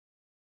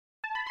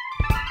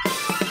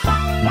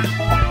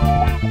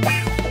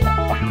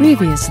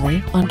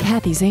Previously on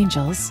Kathy's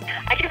Angels.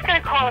 I just got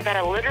a call about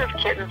a litter of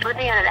kittens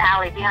living in an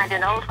alley behind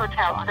an old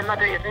hotel. The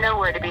mother is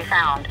nowhere to be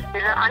found.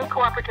 There's an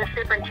uncooperative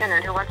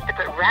superintendent who wants to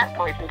put rat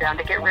poison down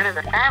to get rid of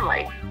the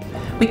family.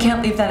 We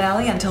can't leave that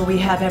alley until we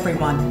have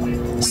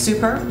everyone.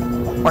 Super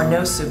or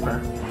no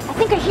super. I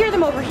think I hear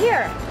them over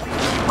here.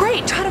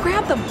 Great, try to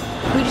grab them.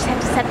 We just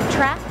have to set the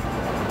trap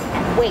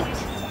and wait.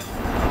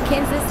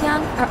 Kittens this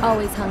young are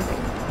always hungry.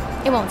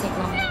 It won't take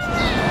long.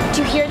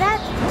 Do you hear that?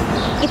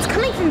 It's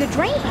coming from the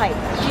drain pipe.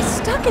 She's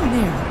stuck in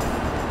there.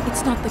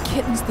 It's not the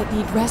kittens that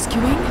need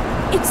rescuing.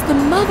 It's the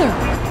mother.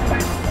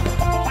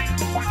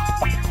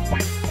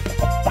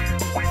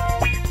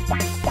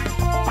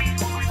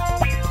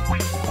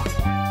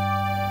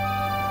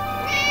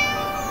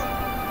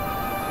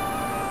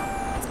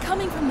 It's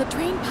coming from the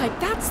drain pipe.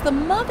 That's the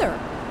mother.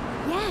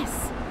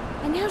 Yes.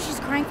 And now she's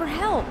crying for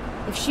help.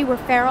 If she were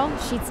feral,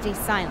 she'd stay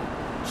silent.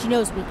 She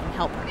knows we can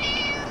help her.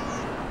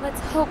 Let's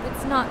hope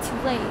it's not too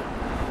late.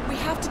 We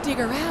have to dig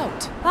her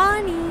out.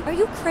 Bonnie, are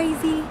you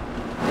crazy?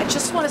 I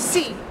just want to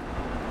see.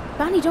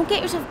 Bonnie, don't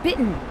get yourself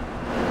bitten.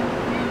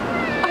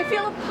 I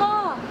feel a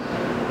paw.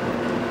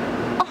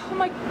 Oh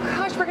my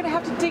gosh, we're going to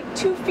have to dig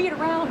 2 feet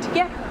around to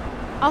get her.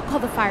 I'll call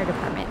the fire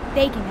department.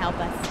 They can help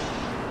us.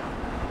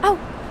 Oh,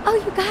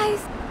 you guys,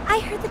 I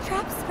heard the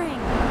trap spring.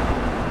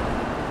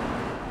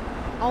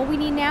 All we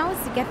need now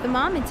is to get the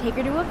mom and take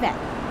her to a vet.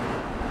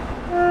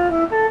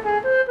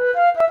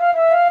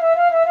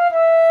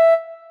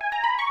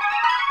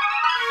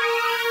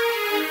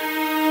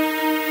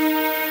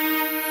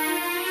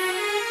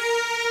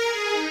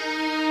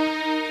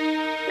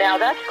 Now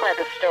that's quite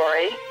a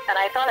story, and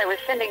I thought I was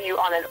sending you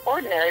on an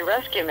ordinary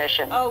rescue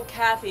mission. Oh,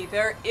 Kathy,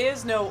 there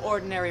is no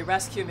ordinary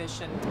rescue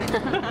mission.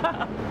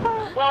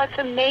 Well, it's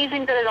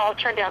amazing that it all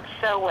turned out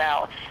so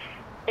well.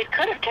 It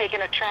could have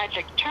taken a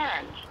tragic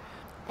turn.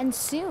 And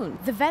soon,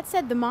 the vet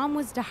said the mom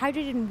was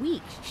dehydrated and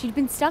weak. She'd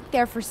been stuck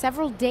there for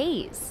several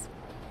days.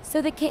 So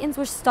the kittens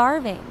were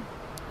starving.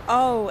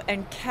 Oh,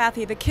 and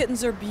Kathy, the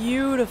kittens are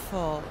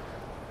beautiful.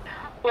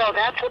 Well,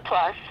 that's a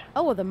plus.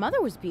 Oh, well, the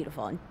mother was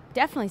beautiful and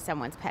definitely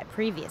someone's pet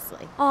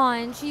previously. Aw,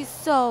 and she's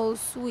so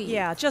sweet.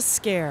 Yeah, just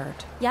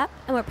scared. Yep,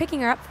 and we're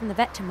picking her up from the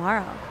vet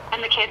tomorrow.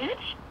 And the kittens?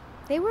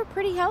 They were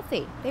pretty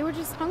healthy. They were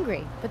just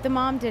hungry, but the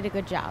mom did a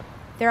good job.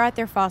 They're at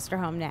their foster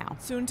home now.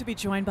 Soon to be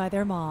joined by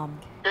their mom.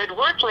 Good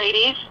work,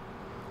 ladies.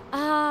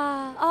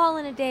 All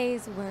in a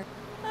day's work.